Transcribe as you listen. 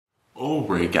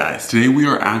Alright guys, today we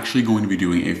are actually going to be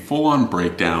doing a full-on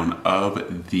breakdown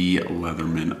of the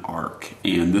Leatherman ARC.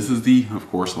 And this is the, of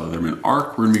course, Leatherman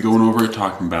ARC. We're going to be going over it,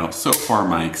 talking about so far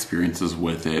my experiences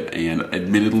with it. And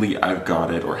admittedly, I've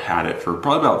got it or had it for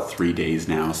probably about 3 days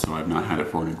now, so I've not had it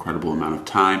for an incredible amount of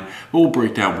time. But we'll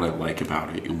break down what I like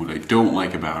about it and what I don't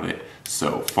like about it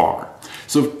so far.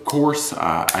 So of course,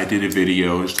 I did a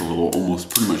video, just a little almost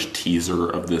pretty much teaser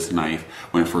of this knife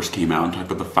when it first came out and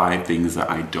talked about the 5 things that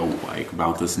I don't like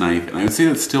about this knife. And I would say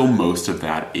that still most of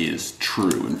that is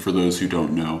true. And for those who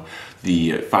don't know,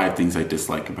 the 5 things I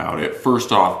dislike about it.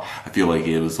 First off, I feel like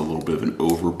it was a little bit of an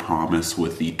overpromise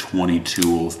with the 20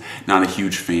 tools. Not a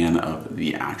huge fan of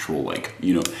the actual, like,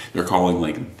 you know, they're calling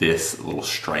like this little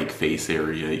strike face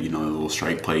area, you know, a little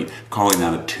strike plate, calling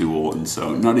that a tool. And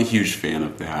so not a huge fan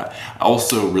of that. I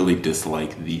also really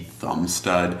dislike the thumb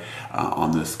stud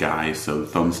on this guy. So the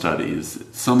thumb stud is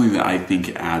something that I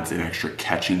think adds an extra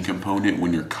catching component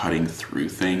when you're cutting through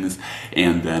things.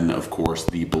 And then of course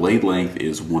the blade length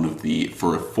is one of the,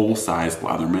 for a full-size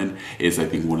Leatherman, is I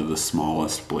think one of the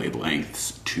smallest blade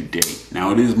lengths to date.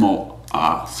 Now it is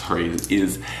it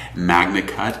is Magna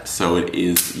Cut, so it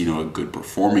is, you know, a good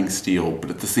performing steel, but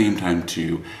at the same time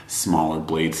too, smaller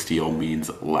blade steel means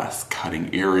less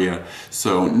cutting area,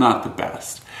 so not the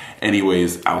best.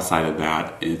 Anyways, outside of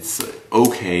that, it's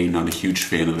okay. Not a huge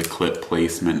fan of the clip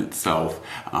placement itself.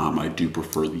 I do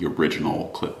prefer the original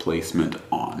clip placement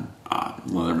on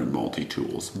Leatherman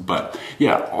multi-tools. But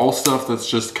yeah, all stuff that's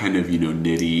just kind of, you know,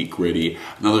 nitty gritty.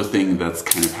 Another thing that's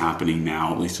kind of happening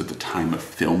now, at least at the time of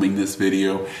filming this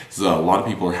video, is a lot of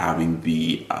people are having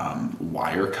the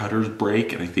wire cutters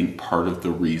break. And I think part of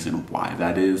the reason why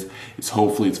that is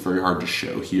hopefully it's very hard to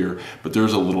show here, but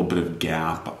there's a little bit of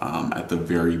gap at the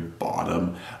very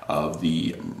bottom of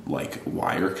the like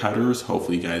wire cutters.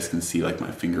 Hopefully you guys can see like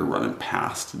my finger running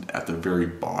past at the very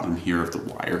bottom here of the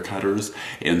wire cutters.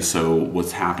 And so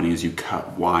what's happening is you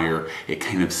cut wire, it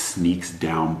kind of sneaks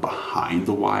down behind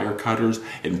the wire cutters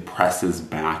and presses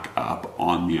back up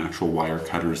on the actual wire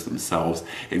cutters themselves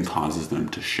and causes them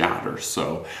to shatter.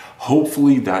 So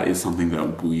hopefully that is something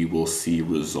that we will see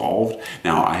resolved.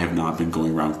 Now, I have not been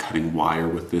going around cutting wire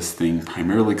with this thing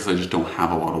primarily because I just don't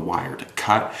have a lot of wire to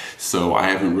cut. So I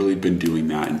haven't really been doing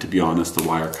that. And to be honest, the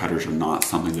wire cutters are not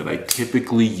something that I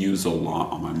typically use a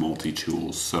lot on my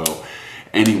multi-tools. So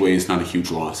anyways, not a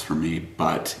huge loss for me,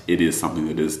 but it is something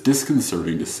that is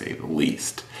disconcerting to say the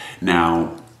least.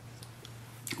 Now,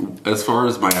 as far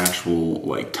as my actual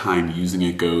like time using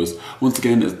it goes, once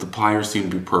again, the pliers seem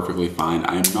to be perfectly fine.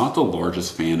 I am not the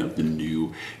largest fan of the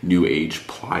new age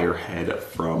plier head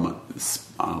from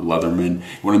Leatherman.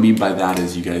 What I mean by that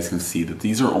is you guys can see that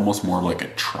these are almost more like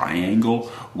a triangle,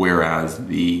 whereas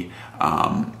the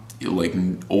like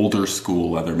older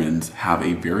school Leathermans have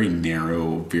a very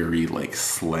narrow, very like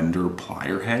slender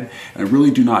plier head. And I really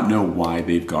do not know why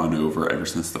they've gone over ever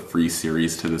since the Free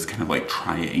series to this kind of like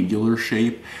triangular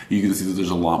shape. You can see that there's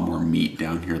a lot more meat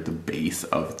down here at the base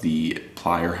of the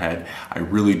plier head. I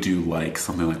really do like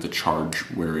something like the Charge,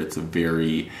 where it's a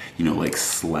very, you know, like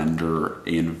slender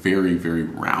and very, very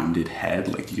rounded head.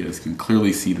 Like you guys can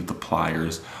clearly see that the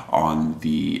pliers on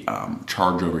the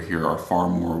Charge over here are far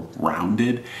more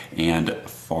rounded and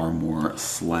far more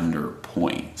slender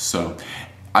point. So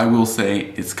I will say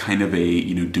it's kind of a,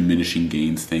 you know, diminishing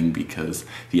gains thing because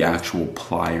the actual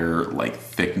plier like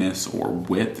thickness or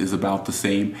width is about the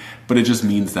same, but it just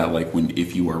means that like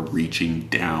if you are reaching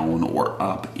down or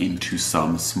up into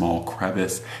some small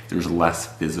crevice, there's less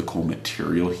physical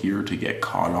material here to get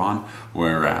caught on,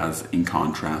 whereas in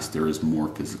contrast there is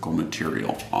more physical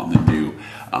material on the new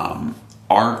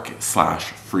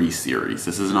ARC/Free series.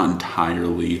 This is not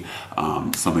entirely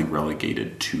something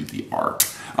relegated to the ARC.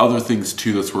 Other things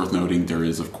too that's worth noting, there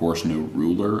is of course no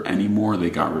ruler anymore. They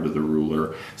got rid of the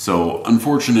ruler. So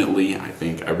unfortunately, I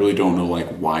really don't know like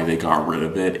why they got rid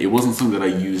of it. It wasn't something that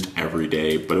I used every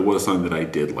day, but it was something that I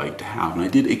did like to have and I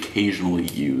did occasionally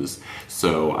use.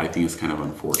 So I think it's kind of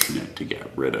unfortunate to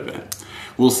get rid of it.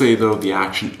 We'll say though, the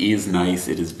action is nice.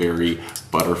 It is very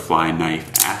butterfly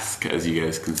knife-esque, as you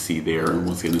guys can see there. And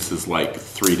once again, this is like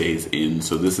 3 days in,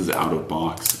 so this is out of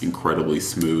box, incredibly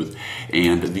smooth.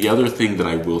 And the other thing that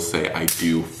I will say I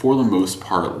do, for the most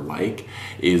part, like,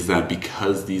 is that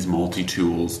because these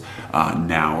multi-tools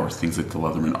now, or things like the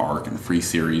Leatherman ARC and Free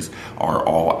series, are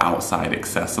all outside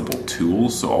accessible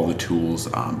tools, so all the tools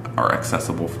are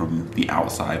accessible from the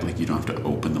outside, like you don't have to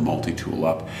open the multi-tool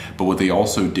up. But what they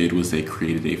also did was they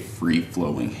created a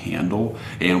free-flowing handle.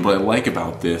 And what I like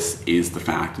about this is the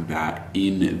fact that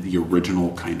in the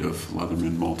original kind of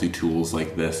Leatherman multi-tools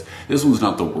like this one's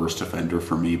not the worst offender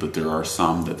for me, but there are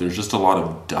some that there's just a lot of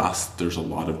of dust, there's a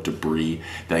lot of debris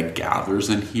that gathers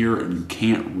in here, and you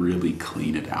can't really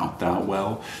clean it out that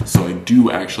well. So I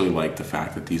do actually like the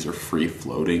fact that these are free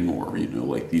floating, or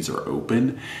like these are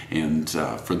open, and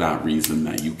for that reason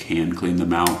that you can clean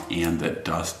them out, and that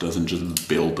dust doesn't just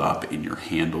build up in your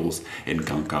handles and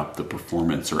gunk up the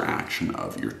performance or action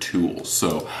of your tools.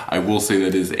 So I will say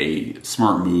that is a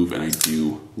smart move, and I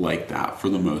do like that for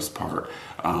the most part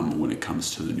when it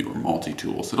comes to the newer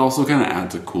multi-tools. It also kind of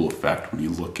adds a cool effect when you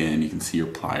look in, you can see your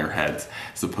plier heads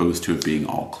as opposed to it being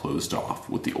all closed off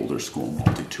with the older school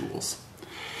multi-tools.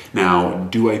 Now,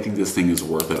 do I think this thing is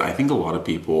worth it? I think a lot of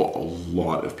people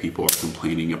are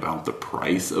complaining about the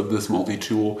price of this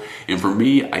multi-tool. And for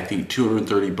me, I think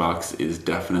 230 bucks is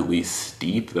definitely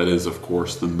steep. That is, of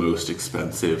course, the most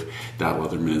expensive that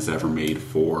Leatherman has ever made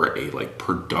for a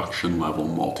production level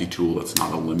multi-tool that's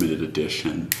not a limited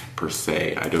edition per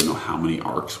se. I don't know how many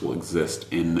ARCs will exist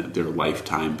in their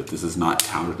lifetime, but this is not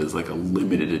touted as like a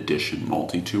limited edition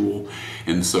multi-tool.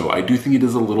 And so I do think it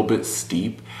is a little bit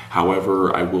steep.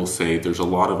 However, I will say there's a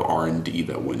lot of R&D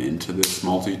that went into this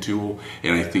multi-tool,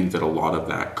 and I think that a lot of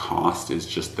that cost is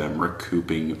just them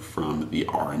recouping from the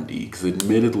R&D, because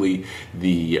admittedly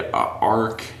the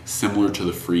ARC, similar to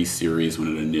the Free series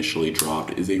when it initially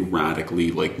dropped, is a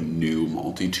radically new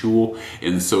multi-tool,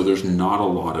 and so there's not a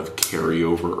lot of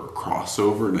carryover or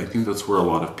crossover, and I think that's where a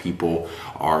lot of people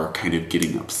are kind of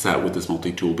getting upset with this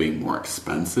multi-tool being more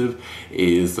expensive,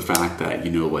 is the fact that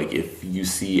if you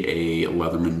see a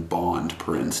Leatherman Bond,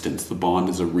 for instance, the Bond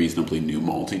is a reasonably new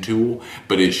multi-tool,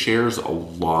 but it shares a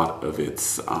lot of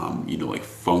its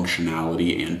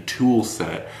functionality and tool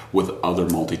set with other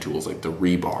multi-tools like the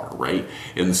rebar, right?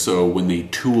 And so when they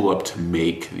tool up to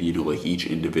make each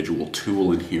individual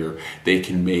tool in here, they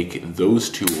can make those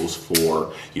tools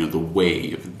for the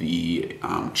wave, the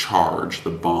charge, the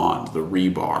Bond, the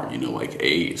rebar, like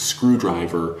a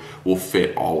screwdriver will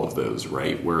fit all of those,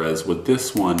 right? Whereas with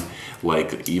this one,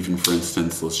 even for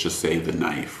instance, let's just say the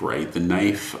knife, right? The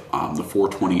knife, the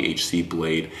 420 HC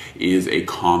blade is a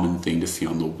common thing to see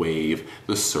on the Wave,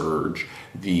 the Surge,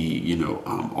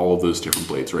 all of those different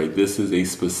blades, right? This is a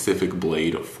specific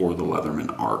blade for the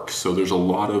Leatherman ARC. So there's a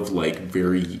lot of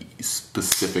very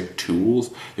specific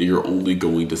tools that you're only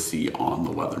going to see on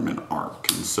the Leatherman ARC.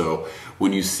 And so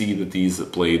when you see that these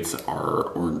blades are,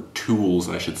 or tools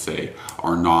I should say,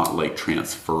 are not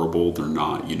transferable, they're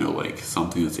not,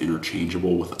 something that's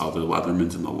interchangeable with other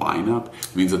Leathermans in the lineup,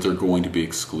 it means that they're going to be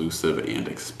exclusive and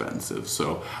expensive.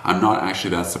 So I'm not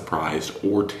actually that surprised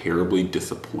or terribly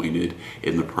disappointed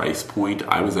in the price point.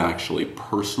 I was actually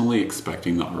personally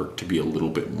expecting the ARC to be a little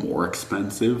bit more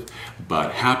expensive,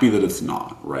 but happy that it's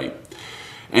not, right?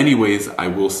 Anyways, I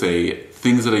will say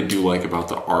things that I do like about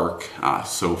the ARC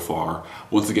so far.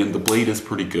 Once again, the blade is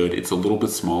pretty good. It's a little bit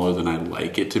smaller than I'd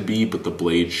like it to be, but the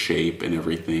blade shape and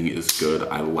everything is good.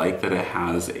 I like that it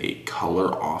has a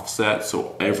color offset.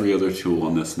 So every other tool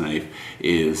on this knife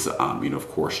is, of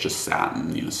course, just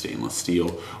satin, stainless steel,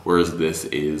 whereas this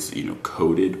is,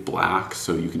 coated black.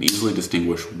 So you can easily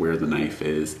distinguish where the knife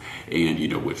is and,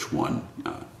 which one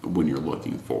when you're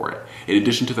looking for it. In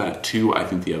addition to that too, I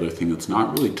think the other thing that's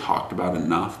not really talked about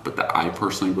enough, but that I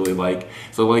personally really like,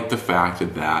 is I like the fact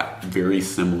that very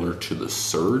similar to the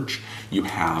Surge, you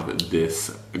have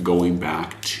this going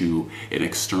back to an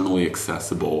externally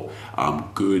accessible,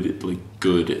 good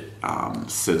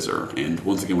scissor. And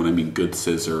once again, when I mean good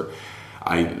scissor,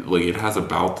 it has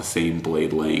about the same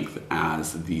blade length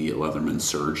as the Leatherman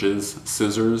Surge's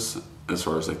scissors. As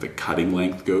far as the cutting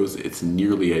length goes, it's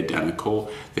nearly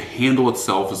identical. The handle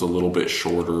itself is a little bit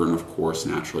shorter and of course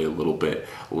naturally a little bit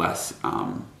less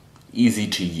easy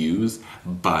to use,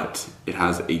 but it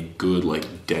has a good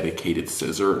dedicated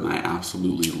scissor, and I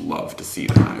absolutely love to see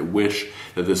that. I wish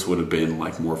that this would have been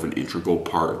more of an integral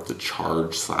part of the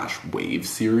Charge / Wave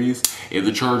series. And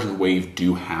the Charge and Wave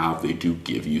they do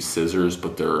give you scissors,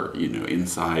 but they're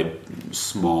inside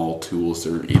small tools.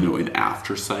 They're an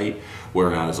after sight,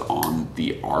 whereas on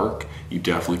the ARC you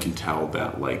definitely can tell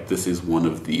that this is one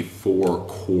of the 4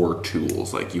 core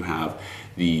tools. You have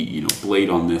the blade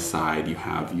on this side, you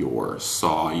have your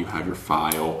saw, you have your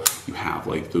file, you have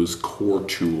those core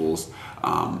tools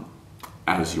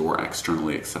as your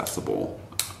externally accessible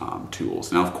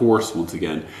tools. Now of course, once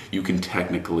again, you can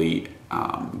technically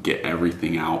get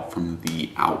everything out from the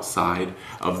outside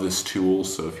of this tool.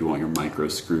 So if you want your micro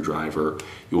screwdriver,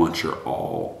 you want your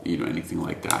awl, anything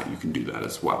like that, you can do that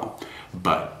as well.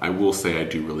 But I will say I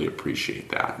do really appreciate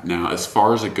that. Now, as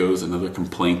far as it goes, another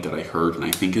complaint that I heard, and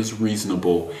I think is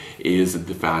reasonable, is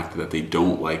the fact that they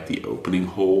don't like the opening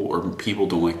hole, or people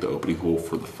don't like the opening hole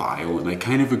for the file. And I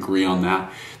kind of agree on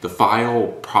that. The file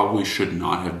probably should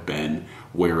not have been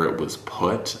where it was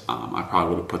put. I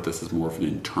probably would have put this as more of an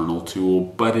internal tool,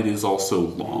 but it is also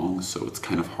long, so it's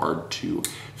kind of hard to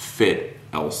fit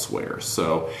elsewhere.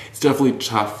 So it's definitely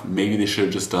tough. Maybe they should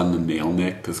have just done the nail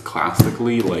nick, because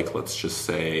classically, like let's just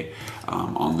say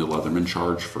on the Leatherman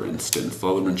Charge, for instance, the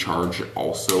Leatherman Charge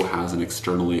also has an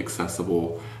externally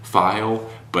accessible file,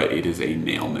 but it is a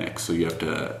nail nick. So you have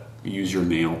to use your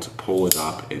nail to pull it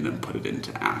up and then put it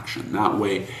into action. That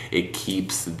way it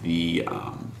keeps the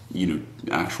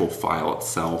actual file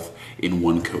itself in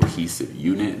one cohesive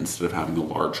unit instead of having a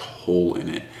large hole in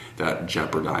it that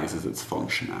jeopardizes its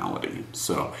functionality.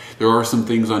 So there are some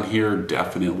things on here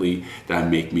definitely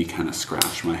that make me kind of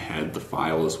scratch my head. The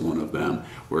file is one of them,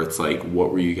 where it's like,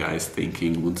 what were you guys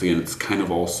thinking? Once again, it's kind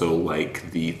of also like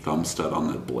the thumb stud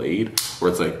on the blade, where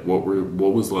it's like, what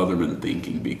was Leatherman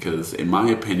thinking? Because in my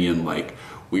opinion, like,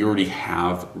 we already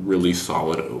have really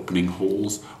solid opening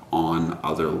holes on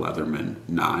other Leatherman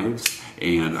knives,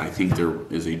 and I think there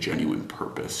is a genuine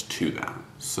purpose to that.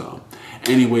 So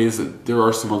anyways, there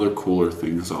are some other cooler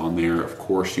things on there. Of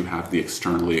course, you have the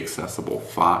externally accessible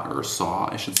saw,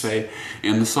 I should say,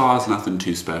 and the saw is nothing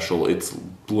too special. It's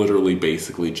literally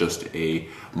basically just a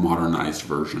modernized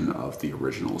version of the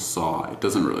original saw. It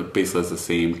doesn't really, basically has the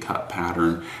same cut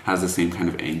pattern, has the same kind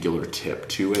of angular tip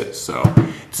to it, so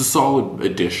it's a solid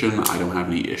addition. I don't have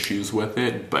any issues with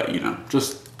it, but you know,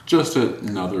 just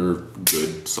another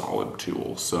good solid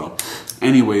tool. So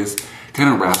anyways,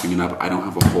 kind of wrapping it up, I don't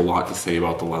have a whole lot to say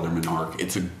about the Leatherman ARC.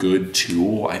 It's a good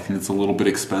tool. I think it's a little bit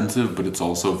expensive, but it's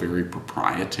also very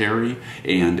proprietary,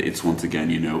 and it's, once again,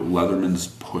 you know, Leatherman's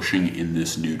pushing in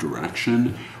this new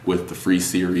direction with the Free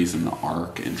Series and the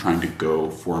ARC, and trying to go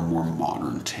for a more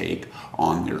modern take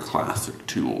on their classic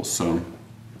tools. So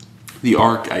the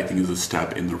ARC, I think, is a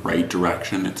step in the right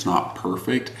direction. It's not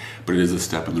perfect, but it is a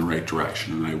step in the right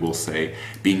direction. And I will say,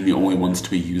 being the only ones to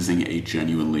be using a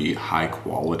genuinely high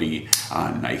quality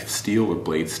knife steel or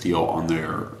blade steel on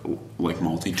their like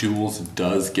multi-tools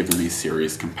does give them a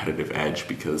serious competitive edge,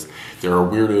 because there are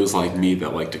weirdos like me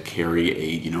that like to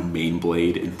carry a main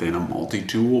blade and then a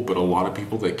multi-tool, but a lot of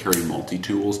people that carry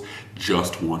multi-tools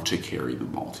just want to carry the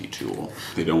multi-tool.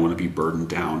 They don't want to be burdened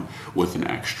down with an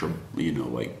extra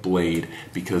like blade,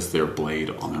 because their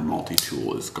blade on their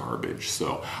multi-tool is garbage.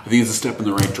 So I think it's a step in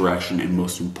the right direction, and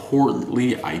most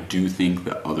importantly, I do think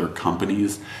that other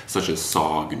companies such as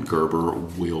SOG and Gerber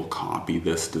will copy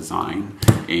this design,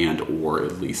 and or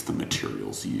at least the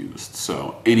materials used.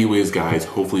 So anyways guys,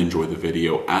 hopefully enjoy the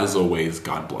video. As always,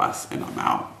 God bless, and I'm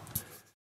out.